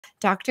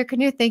Dr.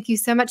 Knuth, thank you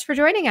so much for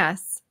joining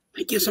us.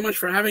 Thank you so much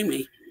for having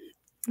me.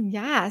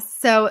 Yes.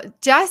 So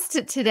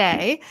just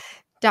today,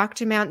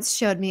 Dr. Mounts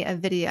showed me a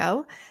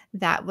video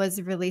that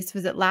was released.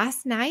 Was it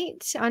last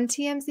night on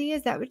TMZ?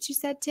 Is that what you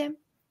said, Tim?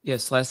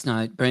 Yes, last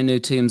night. Brand new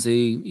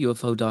TMZ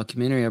UFO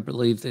documentary. I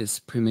believe this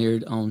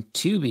premiered on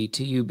Tubi,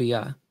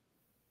 T-U-B-I.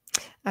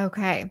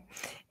 Okay.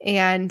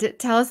 And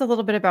tell us a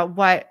little bit about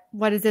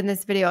what is in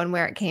this video and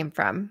where it came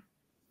from.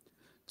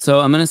 So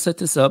I'm going to set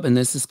this up, and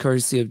this is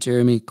courtesy of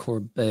Jeremy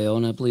Corbell,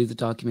 and I believe the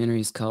documentary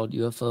is called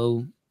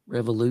UFO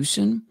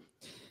Revolution.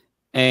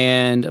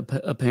 And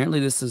apparently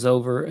this is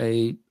over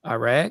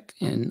Iraq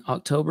in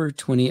October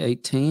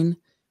 2018,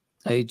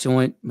 a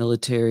joint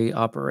military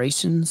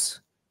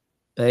operations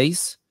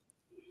base.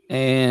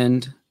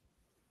 And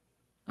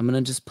I'm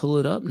going to just pull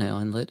it up now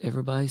and let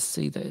everybody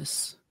see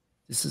this.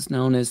 This is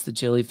known as the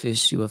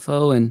Jellyfish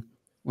UFO, and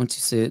once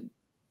you see it,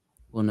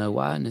 we'll know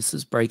why. And this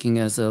is breaking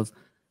as of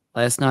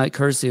last night,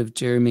 courtesy of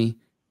Jeremy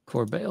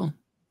Corbell.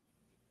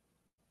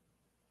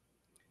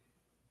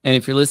 And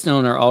if you're listening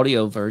on our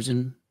audio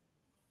version,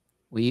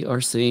 we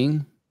are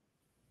seeing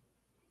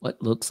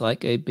what looks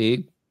like a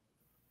big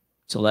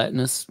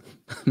gelatinous,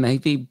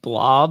 maybe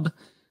blob,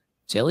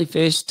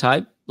 jellyfish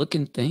type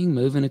looking thing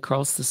moving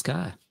across the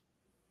sky.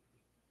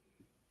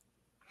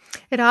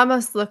 It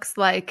almost looks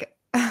like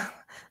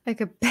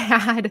a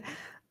bad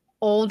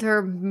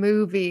older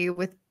movie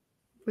with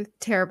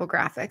terrible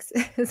graphics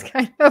is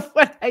kind of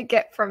what I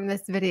get from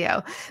this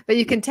video. But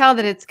you can tell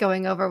that it's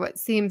going over what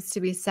seems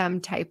to be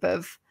some type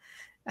of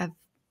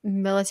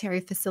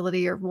military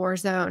facility or war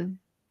zone,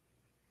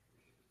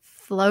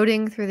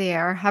 floating through the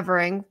air,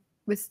 hovering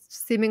with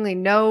seemingly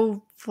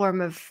no form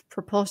of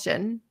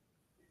propulsion.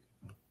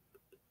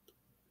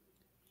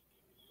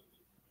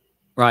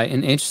 Right.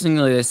 And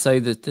interestingly, they say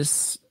that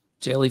this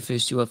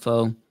jellyfish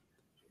UFO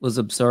was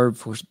observed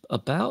for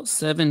about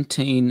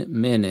 17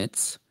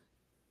 minutes,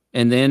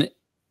 and then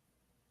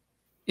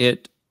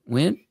it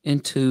went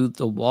into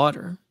the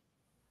water.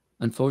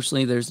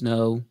 Unfortunately, there's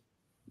no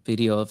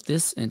video of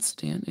this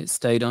incident. It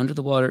stayed under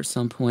the water at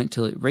some point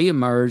until it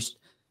reemerged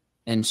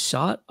and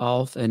shot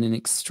off at an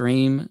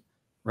extreme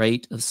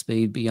rate of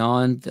speed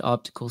beyond the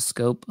optical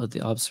scope of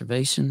the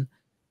observation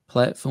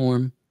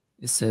platform.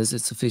 It says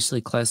it's officially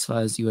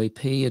classified as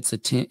UAP. Its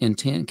intent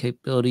and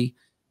capability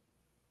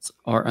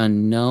are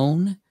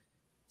unknown.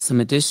 Some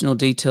additional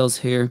details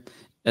here.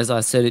 As I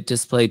said, it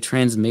displayed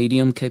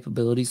transmedium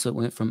capability, so it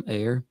went from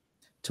air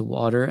to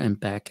water and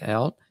back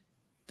out,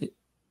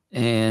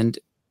 and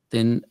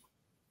then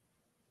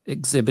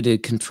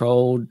exhibited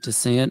controlled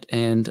descent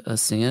and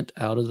ascent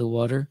out of the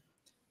water.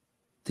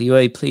 The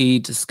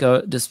UAP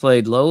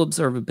displayed low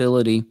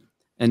observability,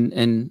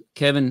 and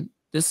Kevin,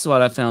 this is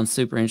what I found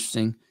super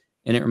interesting,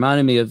 and it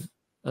reminded me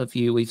of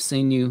you. We've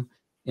seen you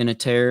in a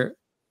tear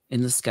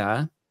in the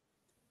sky.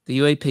 The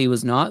UAP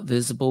was not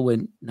visible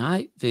with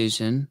night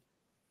vision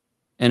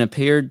and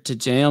appeared to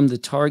jam the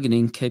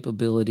targeting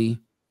capability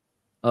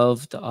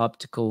of the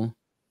optical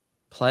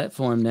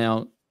platform.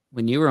 Now,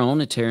 when you were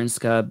on a tear in the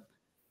sky,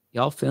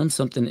 y'all filmed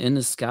something in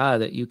the sky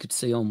that you could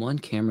see on one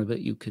camera,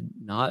 but you could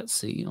not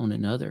see on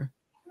another.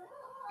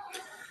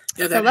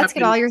 Yeah, so let's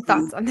get all your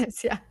thoughts on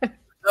this. Yeah.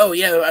 Oh,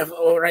 yeah.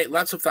 All right.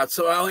 Lots of thoughts.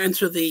 So I'll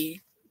answer the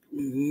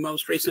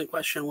most recent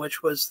question,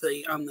 which was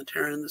on the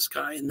tear in the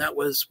sky. And that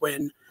was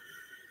when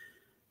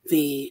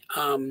the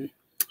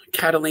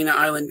Catalina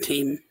Island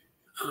team,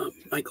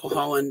 Michael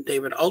Hall and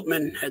David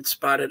Altman, had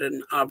spotted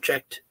an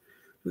object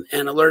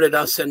and alerted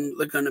us in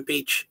Laguna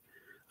Beach.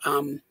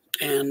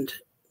 And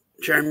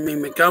Jeremy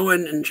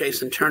McGowan and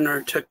Jason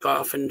Turner took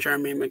off in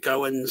Jeremy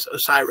McGowan's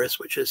Osiris,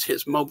 which is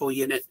his mobile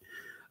unit.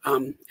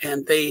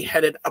 And they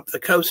headed up the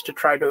coast to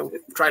try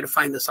to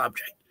find this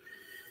object.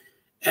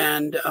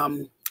 And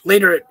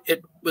later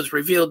it was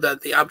revealed that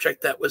the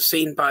object that was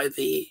seen by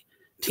the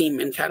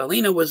team in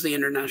Catalina was the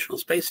International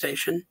Space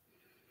Station.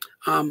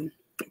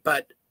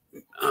 But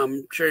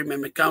Jeremy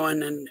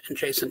McGowan and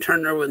Jason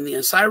Turner, when the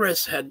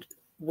Osiris, had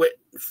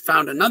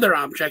found another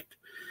object,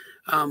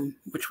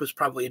 which was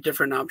probably a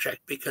different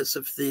object because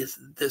of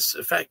this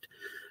effect,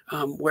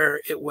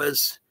 where it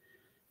was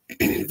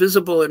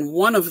visible in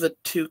one of the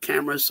two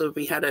cameras. So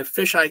we had a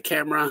fisheye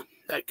camera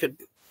that could,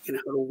 have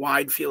a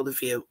wide field of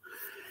view.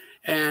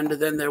 And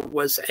then there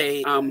was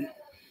a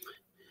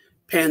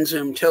pan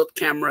zoom tilt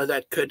camera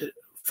that could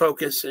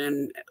focus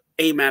and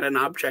aim at an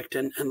object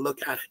and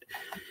look at it.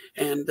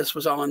 And this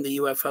was all in the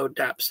UFO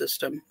DAP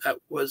system that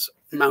was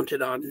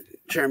mounted on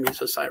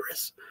Jeremy's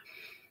Osiris.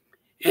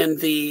 And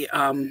the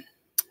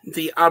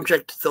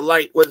object, the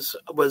light,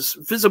 was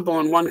visible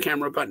on one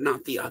camera, but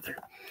not the other.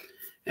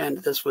 And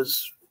this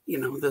was,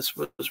 this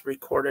was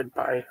recorded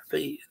by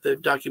the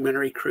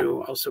documentary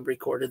crew. Also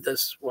recorded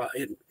this while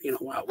it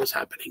was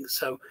happening.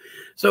 So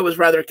it was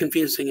rather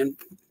confusing. And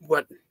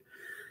what,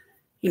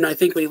 I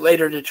think we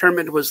later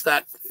determined was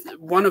that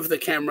one of the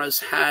cameras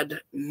had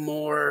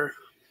more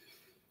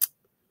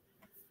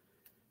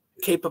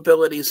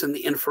capabilities in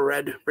the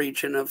infrared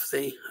region of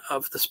the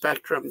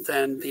spectrum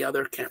than the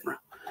other camera.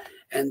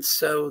 And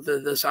so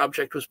this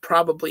object was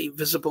probably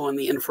visible in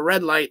the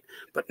infrared light,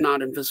 but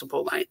not in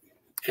visible light.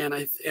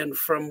 And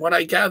from what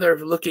I gather,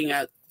 looking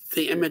at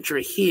the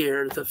imagery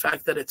here, the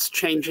fact that it's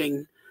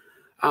changing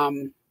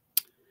from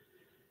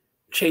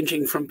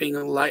being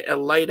a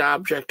light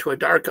object to a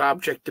dark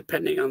object,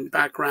 depending on the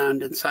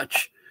background and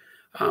such,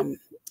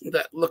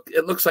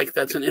 it looks like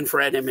that's an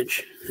infrared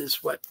image,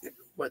 is what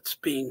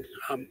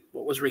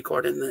was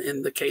recorded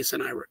in the case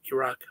in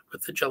Iraq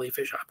with the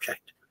jellyfish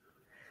object.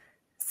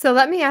 So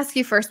let me ask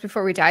you first,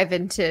 before we dive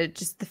into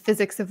just the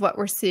physics of what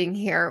we're seeing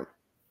here,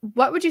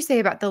 what would you say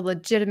about the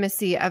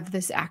legitimacy of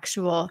this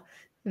actual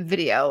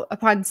video?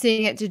 Upon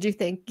seeing it, did you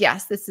think,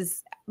 yes, this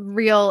is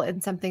real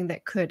and something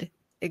that could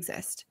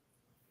exist?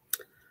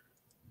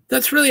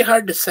 That's really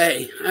hard to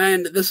say.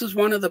 And this is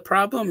one of the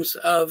problems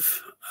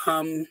of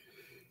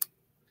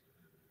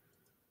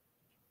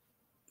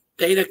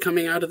data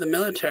coming out of the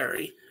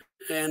military,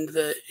 and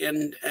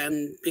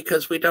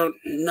because we don't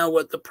know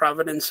what the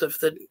provenance of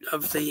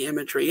the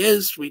imagery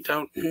is, we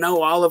don't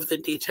know all of the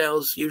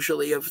details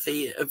usually of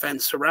the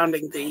events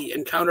surrounding the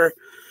encounter.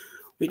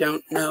 We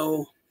don't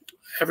know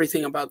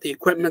everything about the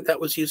equipment that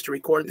was used to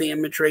record the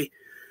imagery,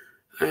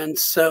 and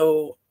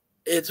so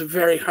it's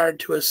very hard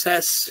to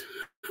assess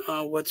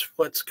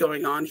what's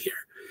going on here.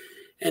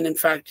 And in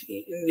fact,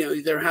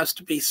 there has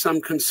to be some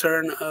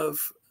concern of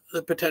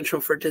the potential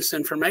for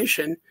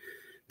disinformation,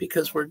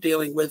 because we're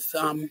dealing with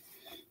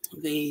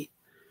the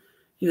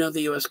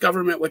U.S.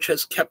 government, which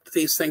has kept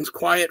these things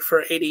quiet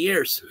for 80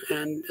 years,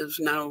 and is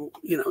now,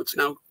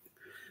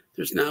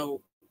 there's now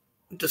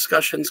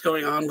discussions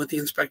going on with the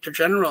Inspector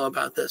General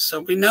about this. So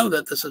we know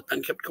that this has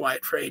been kept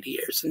quiet for 80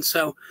 years, and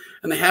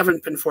they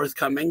haven't been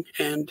forthcoming,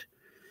 and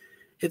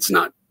it's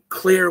not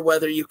clear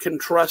whether you can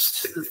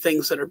trust the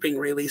things that are being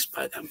released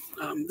by them.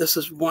 This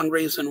is one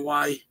reason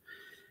why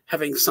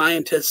having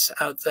scientists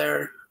out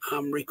there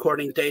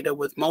recording data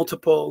with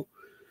multiple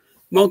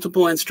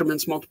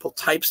instruments, multiple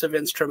types of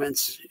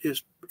instruments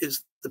is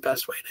the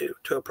best way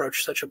to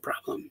approach such a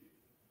problem.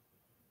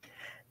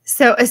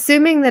 So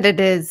assuming that it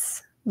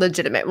is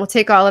legitimate, we'll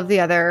take all of the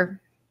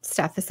other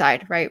stuff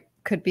aside, right?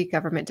 Could be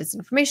government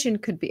disinformation,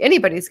 could be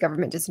anybody's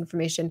government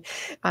disinformation.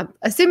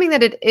 Assuming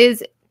that it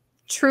is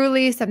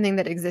truly something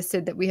that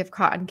existed that we have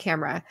caught on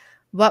camera,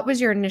 what was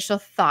your initial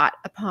thought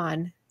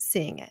upon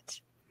seeing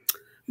it?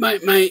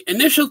 My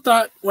initial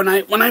thought when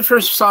I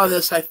first saw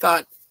this, I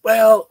thought,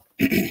 well,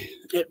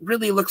 it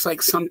really looks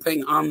like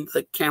something on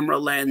the camera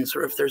lens,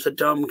 or if there's a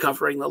dome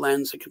covering the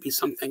lens, it could be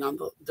something on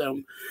the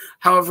dome.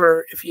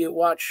 However, if you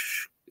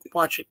watch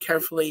it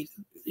carefully,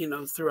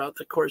 throughout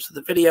the course of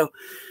the video,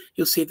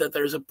 you'll see that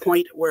there's a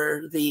point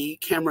where the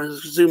camera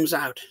zooms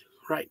out,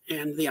 right,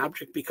 and the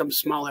object becomes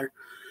smaller.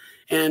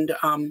 And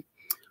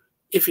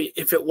if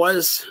it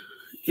was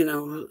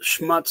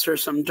schmutz or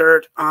some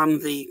dirt on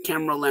the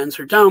camera lens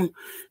or dome,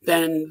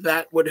 then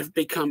that wouldn't have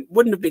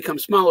become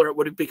smaller. It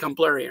would have become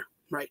blurrier,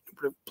 right? It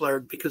would have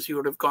blurred because you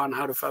would have gone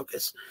out of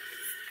focus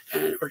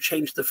or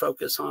changed the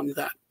focus on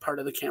that part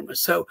of the camera.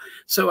 So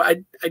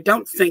I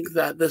don't think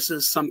that this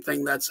is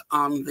something that's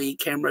on the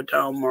camera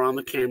dome or on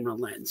the camera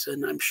lens.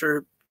 And I'm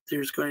sure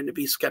there's going to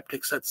be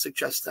skeptics that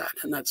suggest that,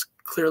 and that's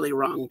clearly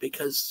wrong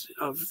because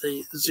of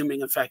the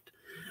zooming effect.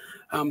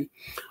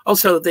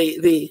 Also,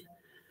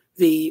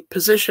 the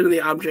position of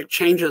the object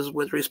changes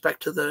with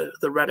respect to the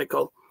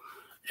reticle,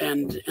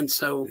 and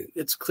so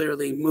it's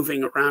clearly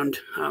moving around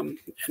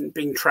and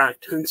being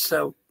tracked. And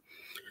so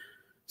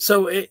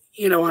it,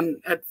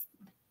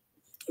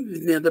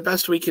 the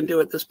best we can do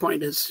at this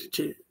point is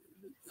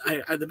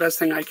the best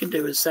thing I can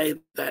do is say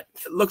that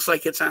it looks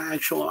like it's an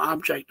actual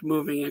object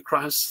moving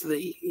across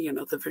the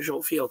the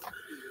visual field.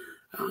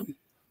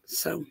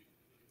 So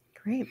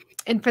great.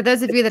 And for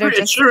those of you that are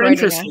just it's sure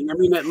interesting. I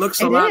mean, it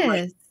looks a lot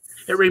like.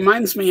 It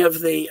reminds me of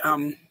the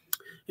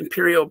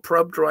Imperial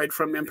probe droid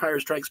from Empire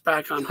Strikes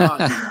Back on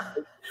Hoth.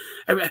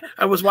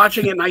 I was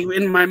watching it, and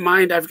in my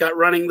mind, I've got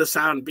running the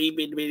sound, beep,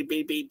 beep, beep,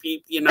 beep, beep,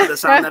 beep, the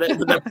sound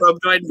that probe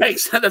droid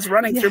makes. That's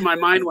running through my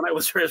mind when I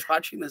was first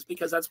watching this,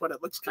 because that's what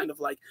it looks kind of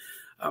like.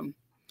 And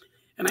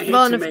I hate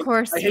to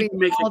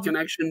make a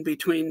connection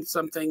between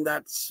something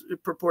that's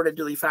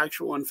purportedly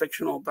factual and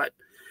fictional, but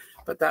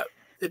that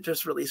it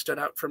just really stood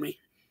out for me.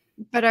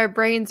 But our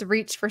brains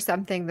reach for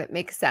something that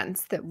makes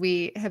sense, that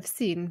we have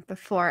seen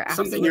before.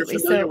 Something you're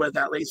familiar with,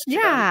 at least.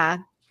 Yeah.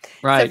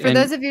 Right. So for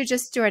those of you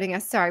just joining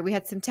us, sorry, we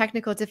had some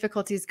technical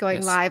difficulties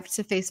going live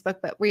to Facebook,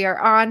 but we are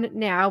on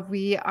now.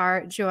 We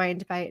are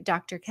joined by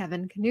Dr.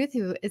 Kevin Knuth,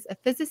 who is a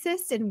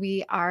physicist, and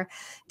we are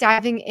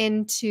diving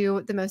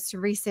into the most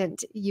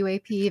recent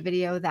UAP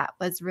video that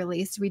was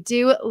released. We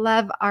do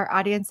love our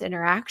audience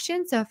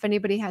interaction. So if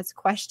anybody has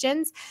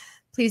questions,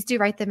 please do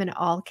write them in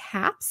all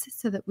caps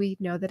so that we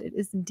know that it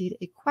is indeed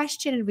a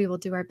question, and we will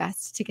do our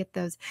best to get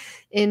those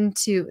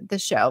into the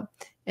show.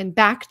 And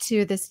back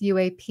to this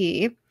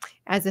UAP,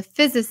 as a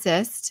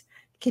physicist,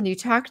 can you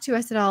talk to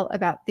us at all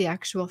about the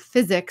actual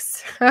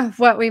physics of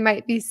what we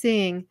might be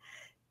seeing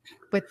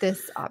with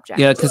this object?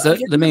 Yeah, because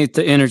let me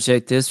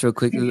interject this real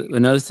quick.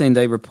 Another thing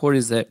they report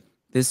is that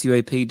this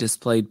UAP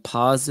displayed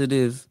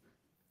positive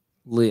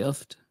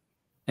lift,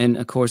 and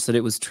of course that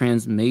it was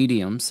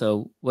transmedium.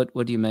 So what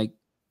do you make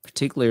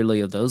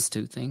particularly of those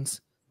two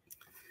things?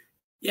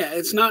 Yeah,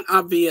 it's not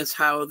obvious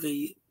how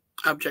the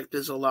object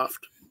is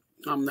aloft.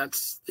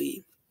 That's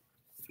the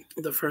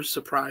first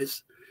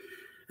surprise,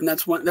 and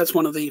that's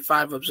one of the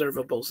 5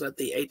 observables that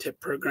the ATIP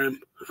program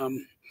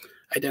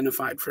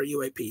identified for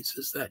UAPs,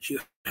 is that you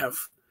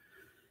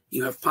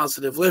have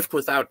positive lift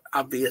without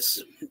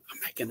obvious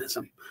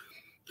mechanism.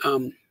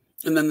 And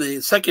then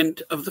the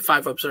second of the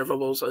 5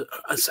 observables,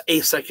 a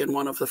second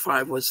one of the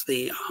 5, was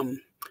the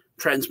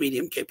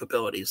transmedium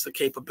capabilities, the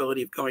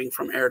capability of going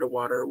from air to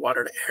water,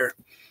 water to air.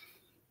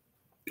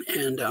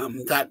 And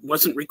that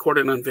wasn't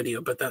recorded on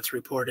video, but that's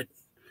reported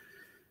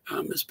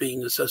as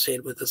being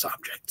associated with this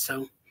object.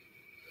 So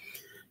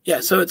yeah,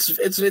 so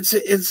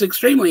it's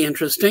extremely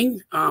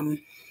interesting.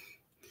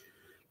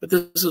 But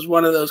this is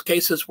one of those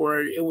cases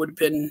where it would have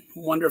been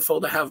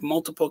wonderful to have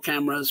multiple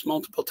cameras,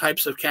 multiple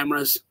types of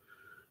cameras,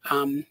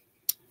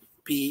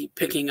 be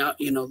picking up,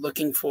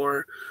 looking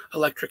for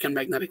electric and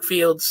magnetic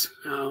fields,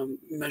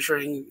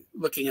 measuring,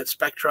 looking at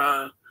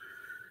spectra,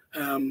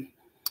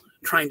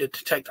 trying to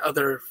detect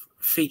other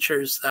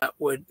features that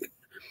would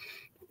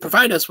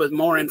provide us with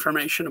more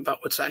information about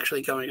what's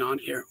actually going on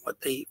here,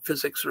 what the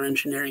physics or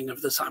engineering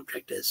of this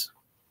object is.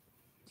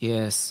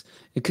 Yes.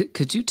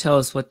 Could you tell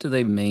us, what do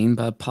they mean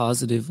by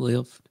positive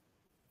lift?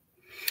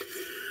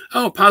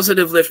 Oh,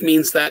 positive lift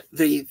means that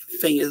the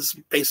thing is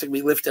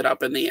basically lifted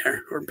up in the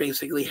air, or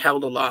basically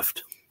held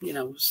aloft,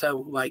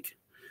 so like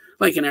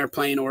an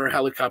airplane or a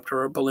helicopter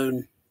or a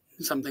balloon,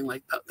 something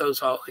like that.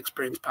 Those all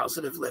experience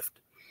positive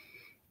lift.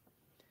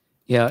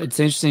 Yeah, it's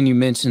interesting you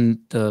mentioned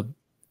the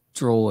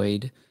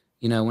droid.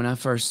 When I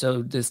first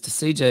showed this to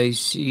CJ,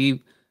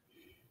 she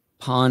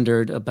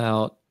pondered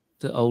about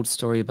the old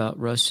story about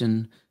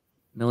Russian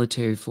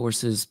military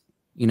forces,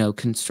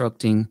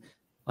 constructing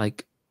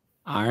like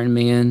Iron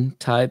Man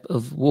type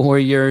of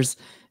warriors.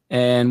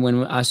 And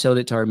when I showed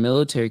it to our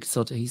military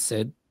consultant, he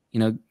said,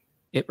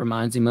 it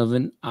reminds him of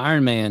an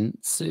Iron Man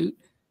suit,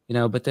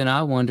 but then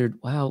I wondered,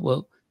 wow,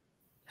 well,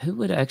 who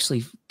would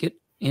actually get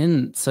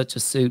in such a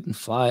suit and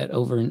fly it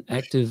over an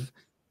active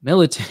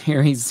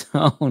military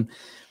zone?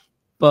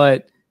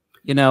 But,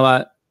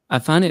 I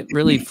find it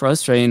really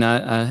frustrating.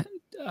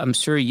 I'm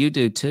sure you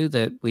do too,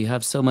 that we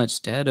have so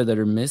much data that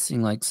are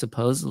missing. Like,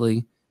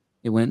 supposedly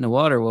it went in the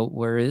water. Well,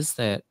 where is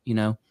that?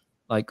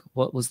 Like,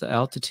 what was the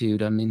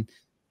altitude? I mean,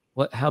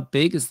 how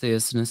big is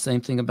this? And the same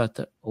thing about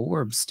the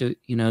orbs. Do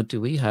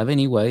we have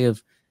any way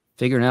of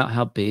figuring out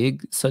how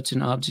big such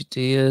an object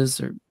is,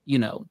 or,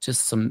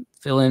 just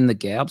fill in the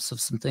gaps of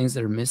some things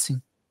that are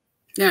missing?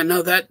 Yeah,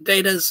 no, that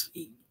data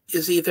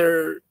is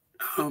either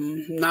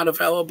not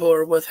available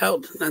or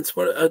withheld.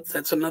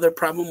 That's another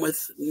problem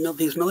with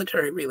these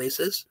military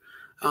releases.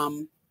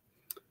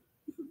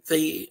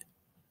 The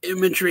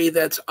imagery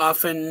that's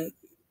often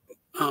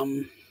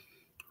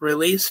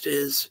released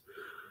is,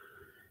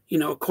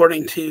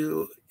 according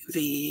to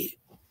the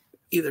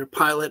either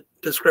pilot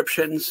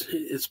descriptions,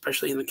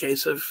 especially in the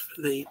case of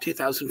the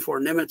 2004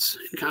 Nimitz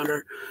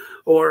encounter,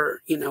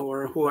 or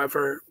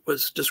whoever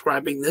was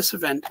describing this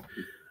event.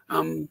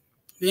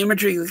 The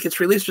imagery that gets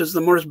released is the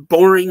most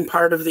boring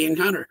part of the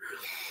encounter.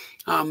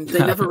 They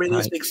never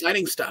release the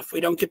exciting stuff. We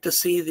don't get to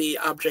see the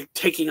object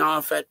taking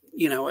off at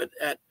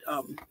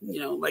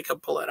like a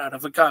bullet out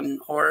of a gun,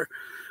 or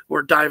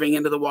diving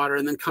into the water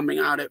and then coming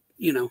out at,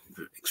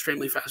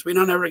 extremely fast. We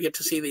don't ever get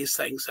to see these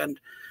things. And,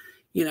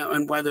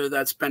 and whether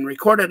that's been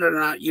recorded or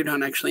not, you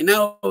don't actually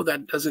know.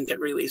 That doesn't get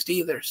released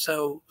either.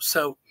 So,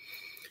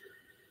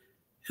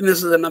 and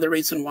this is another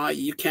reason why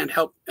you can't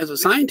help, as a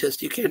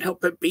scientist, you can't help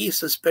but be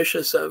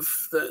suspicious of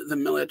the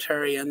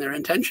military and their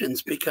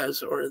intentions,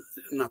 or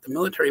not the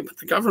military, but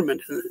the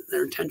government and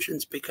their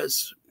intentions,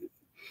 because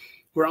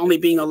we're only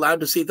being allowed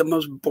to see the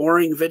most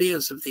boring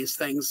videos of these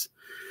things.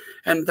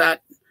 And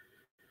that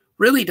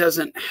really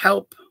doesn't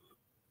help,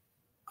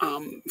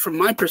 from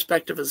my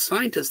perspective as a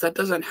scientist, that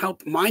doesn't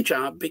help my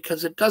job,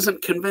 because it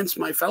doesn't convince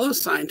my fellow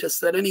scientists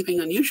that anything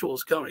unusual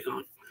is going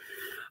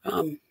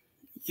on.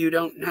 You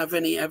don't have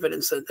any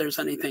evidence that there's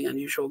anything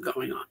unusual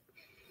going on.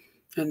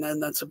 And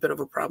then that's a bit of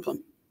a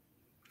problem.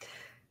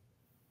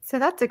 So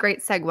that's a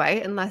great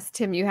segue, unless,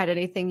 Tim, you had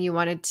anything else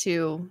you wanted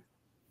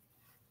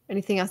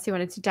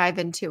to dive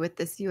into with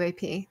this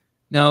UAP?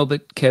 No,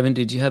 but Kevin,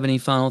 did you have any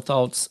final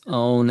thoughts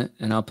on,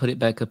 and I'll put it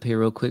back up here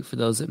real quick for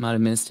those that might have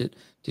missed it.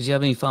 Did you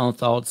have any final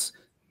thoughts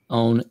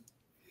on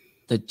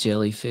the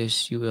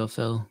Jellyfish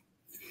UFO?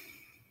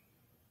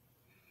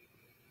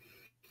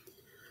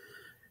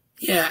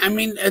 Yeah, I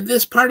mean,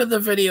 this part of the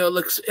video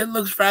looks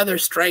rather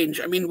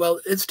strange. I mean, well,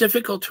 it's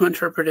difficult to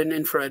interpret an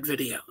infrared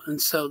video,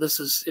 and so this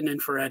is an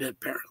infrared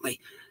apparently,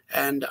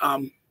 and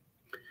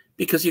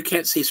because you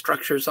can't see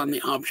structures on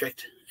the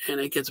object, and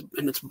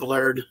it's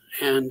blurred,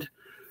 and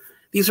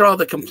these are all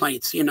the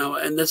complaints, and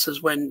this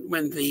is when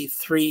the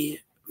 3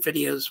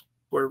 videos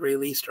were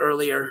released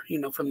earlier,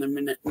 from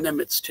the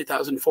Nimitz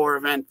 2004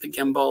 event, the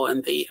gimbal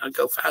and the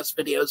Go Fast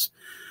videos.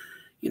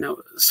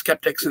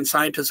 Skeptics and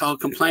scientists all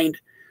complained.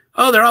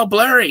 oh, they're all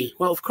blurry.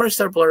 Well, of course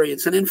they're blurry.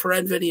 It's an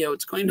infrared video.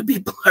 It's going to be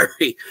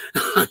blurry.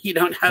 You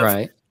don't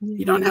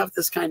have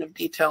this kind of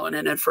detail in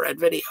an infrared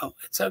video.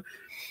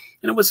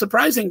 And it was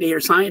surprising to hear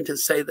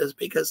scientists say this,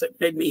 because it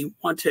made me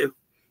want to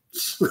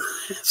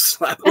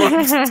slap on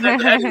his head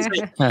and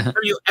say, have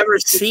you ever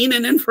seen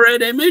an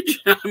infrared image?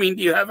 I mean,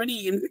 do you have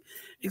any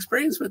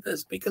experience with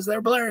this? Because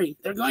they're blurry.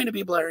 They're going to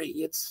be blurry.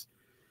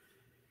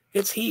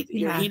 It's heat.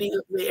 You're heating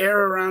up the air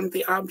around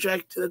the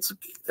object.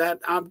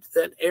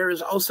 That air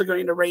is also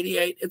going to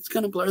radiate. It's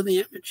going to blur the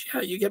image.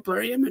 Yeah, you get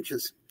blurry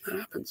images. That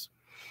happens.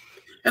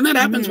 And that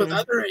happens with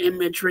other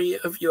imagery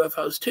of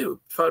UFOs too.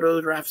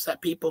 Photographs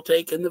that people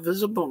take in the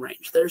visible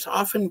range. There's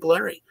often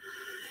blurry.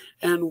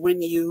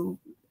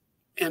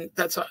 And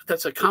that's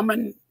a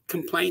common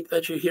complaint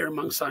that you hear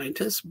among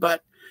scientists.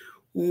 But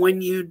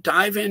when you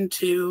dive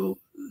into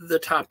the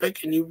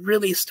topic and you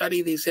really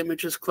study these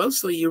images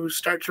closely, you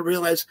start to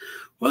realize,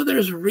 well,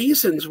 there's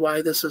reasons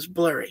why this is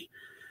blurry.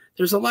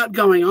 There's a lot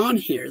going on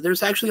here.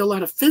 There's actually a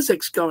lot of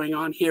physics going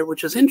on here,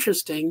 which is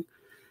interesting,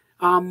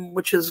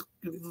 which is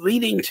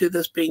leading to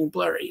this being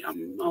blurry.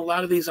 A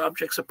lot of these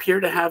objects appear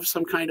to be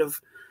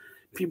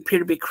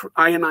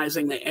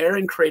ionizing the air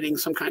and creating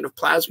some kind of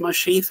plasma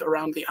sheath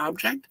around the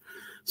object.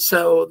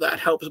 So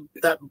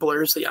that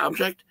blurs the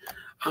object.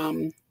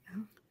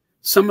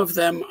 Some of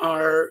them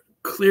are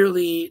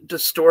clearly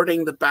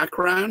distorting the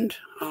background.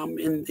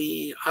 In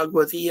the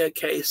Aguadilla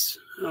case,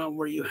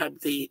 where you had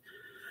the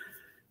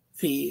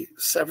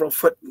several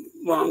foot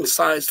long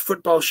sized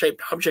football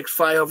shaped objects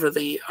fly over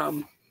the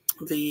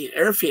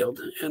airfield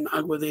in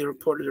Aguadilla,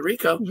 Puerto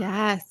Rico.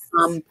 Yes.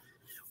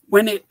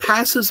 When it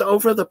passes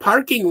over the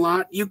parking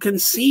lot, you can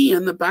see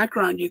in the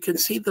background, you can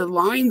see the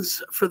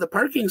lines for the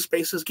parking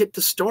spaces get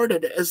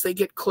distorted as they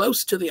get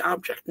close to the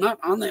object, not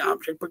on the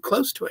object, but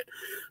close to it.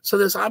 So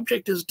this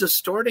object is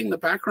distorting the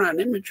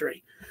background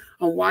imagery.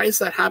 And why is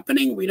that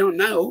happening? We don't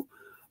know.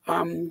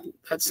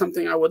 That's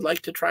something I would like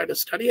to try to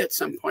study at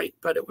some point,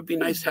 but it would be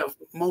nice to have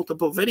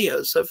multiple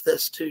videos of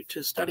this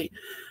to study.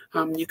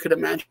 You could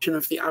imagine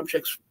if the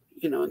object's,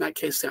 in that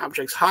case, the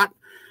object's hot.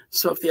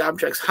 So if the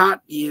object's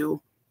hot,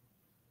 you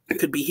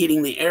could be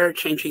heating the air,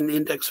 changing the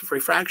index of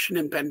refraction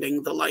and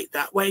bending the light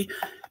that way.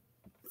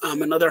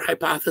 Another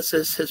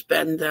hypothesis has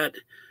been that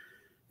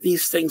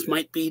these things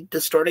might be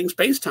distorting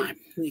space-time.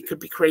 You could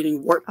be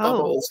creating warp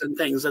bubbles and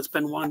things. That's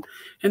been one.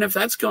 And if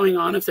that's going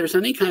on, if there's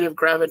any kind of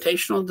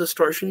gravitational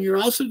distortion, you're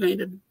also going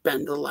to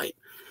bend the light.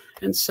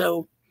 And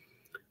so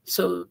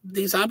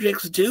these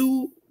objects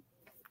do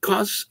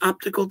cause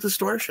optical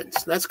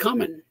distortions. That's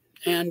common.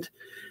 And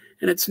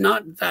it's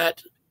not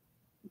that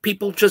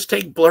people just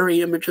take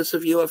blurry images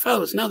of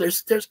UFOs. No,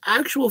 there's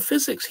actual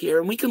physics here,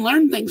 and we can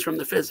learn things from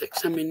the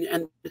physics. I mean,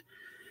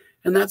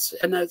 and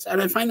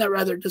I find that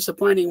rather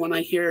disappointing when I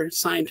hear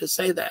scientists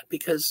say that,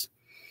 because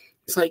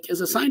it's like,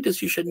 as a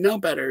scientist, you should know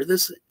better.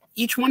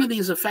 Each one of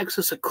these effects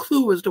is a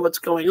clue as to what's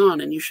going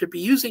on, and you should be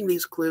using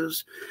these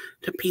clues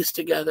to piece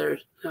together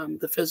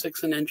the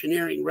physics and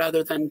engineering,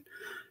 rather than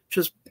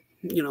just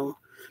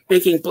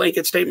making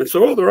blanket statements.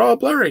 Oh, they're all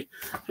blurry,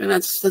 and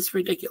that's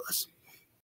ridiculous.